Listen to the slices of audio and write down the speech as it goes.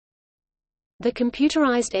The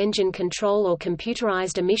computerized engine control or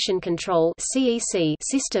computerized emission control (CEC)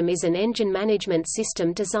 system is an engine management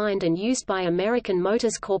system designed and used by American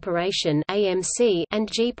Motors Corporation (AMC) and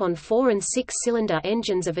Jeep on 4- and 6-cylinder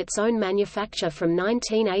engines of its own manufacture from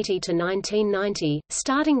 1980 to 1990.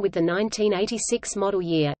 Starting with the 1986 model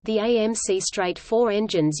year, the AMC straight 4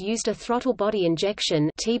 engines used a throttle body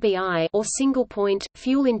injection (TBI) or single-point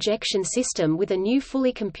fuel injection system with a new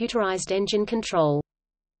fully computerized engine control.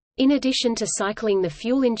 In addition to cycling the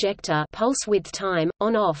fuel injector pulse width time,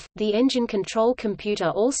 on-off, the engine control computer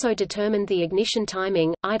also determined the ignition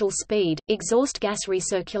timing, idle speed, exhaust gas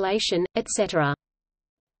recirculation, etc.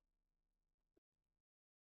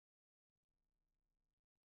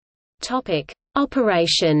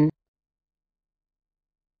 Operation.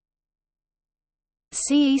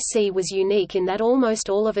 CEC was unique in that almost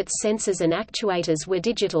all of its sensors and actuators were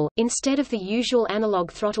digital. Instead of the usual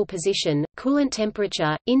analog throttle position, coolant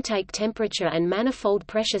temperature, intake temperature and manifold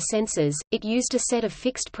pressure sensors, it used a set of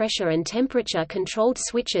fixed pressure and temperature controlled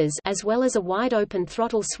switches as well as a wide-open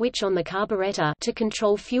throttle switch on the carburetor to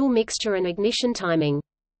control fuel mixture and ignition timing.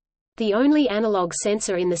 The only analog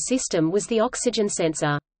sensor in the system was the oxygen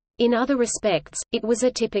sensor. In other respects, it was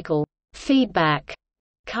a typical feedback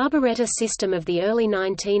carburetor system of the early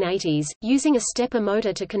 1980s, using a stepper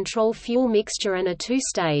motor to control fuel mixture and a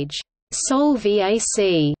 2-stage Sol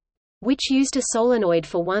VAC, which used a solenoid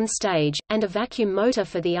for one stage, and a vacuum motor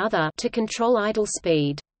for the other to control idle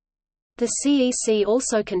speed. The CEC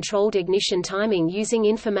also controlled ignition timing using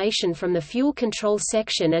information from the fuel control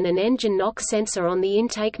section and an engine knock sensor on the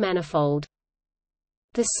intake manifold.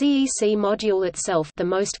 The CEC module itself, the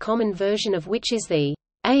most common version of which is the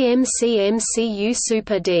AMC MCU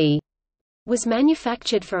Super D, was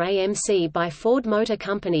manufactured for AMC by Ford Motor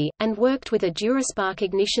Company, and worked with a Duraspark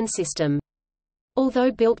ignition system.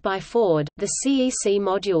 Although built by Ford, the CEC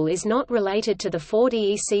module is not related to the Ford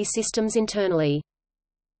EEC systems internally.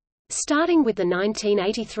 Starting with the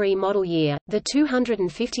 1983 model year, the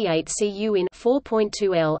 258 cu in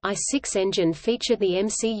 4.2L I6 engine featured the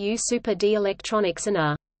MCU Super D electronics and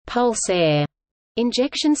a pulse air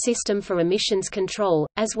injection system for emissions control,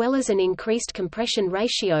 as well as an increased compression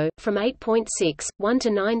ratio, from 8.6:1 to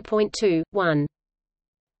 9.2:1.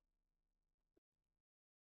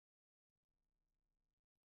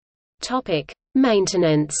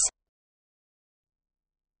 Maintenance.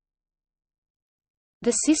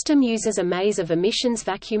 The system uses a maze of emissions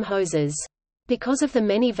vacuum hoses. Because of the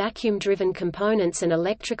many vacuum-driven components and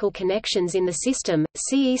electrical connections in the system,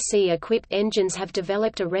 CEC-equipped engines have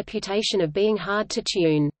developed a reputation of being hard to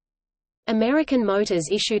tune. American Motors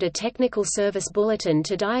issued a technical service bulletin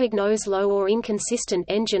to diagnose low or inconsistent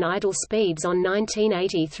engine idle speeds on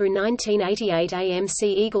 1980 through 1988 AMC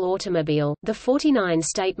Eagle automobile. The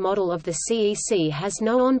 49-state model of the CEC has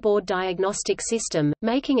no onboard diagnostic system,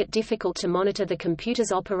 making it difficult to monitor the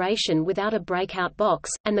computer's operation without a breakout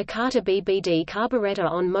box, and the Carter BBD carburetor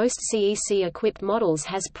on most CEC-equipped models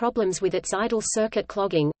has problems with its idle circuit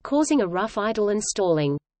clogging, causing a rough idle and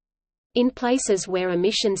stalling. In places where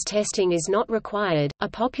emissions testing is not required, a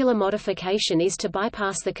popular modification is to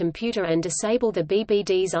bypass the computer and disable the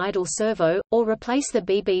BBD's idle servo, or replace the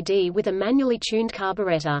BBD with a manually tuned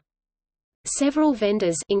carburetor. Several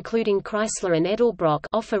vendors, including Chrysler and Edelbrock,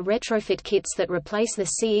 offer retrofit kits that replace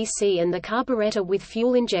the CEC and the carburetor with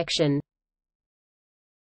fuel injection.